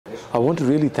I want to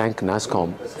really thank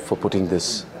Nasscom for putting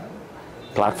this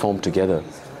platform together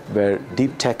where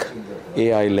deep tech,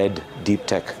 AI-led deep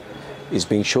tech is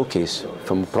being showcased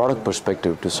from a product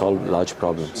perspective to solve large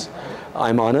problems.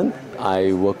 I'm Anand.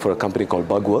 I work for a company called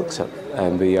Bugworks,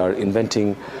 and we are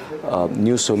inventing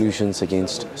new solutions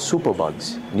against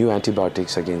superbugs, new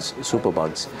antibiotics against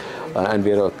superbugs. And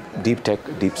we are a deep tech,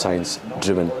 deep science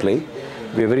driven play.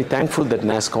 We are very thankful that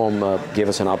Nasscom gave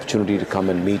us an opportunity to come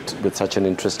and meet with such an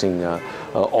interesting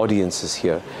audiences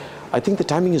here. I think the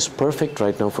timing is perfect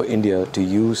right now for India to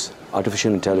use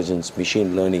artificial intelligence,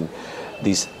 machine learning,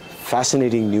 these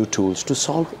fascinating new tools to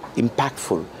solve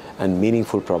impactful and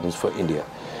meaningful problems for India.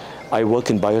 I work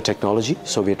in biotechnology,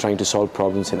 so we're trying to solve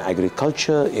problems in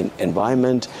agriculture, in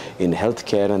environment, in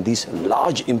healthcare, and these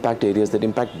large impact areas that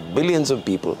impact billions of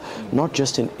people, not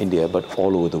just in India, but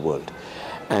all over the world.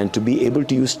 And to be able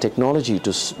to use technology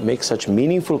to make such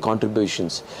meaningful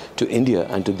contributions to India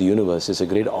and to the universe is a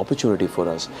great opportunity for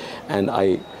us. And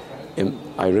I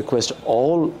request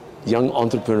all young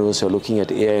entrepreneurs who are looking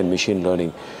at AI and machine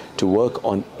learning to work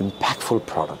on impactful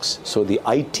products. So the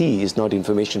IT is not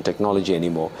information technology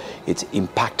anymore, it's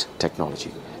impact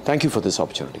technology. Thank you for this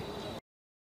opportunity.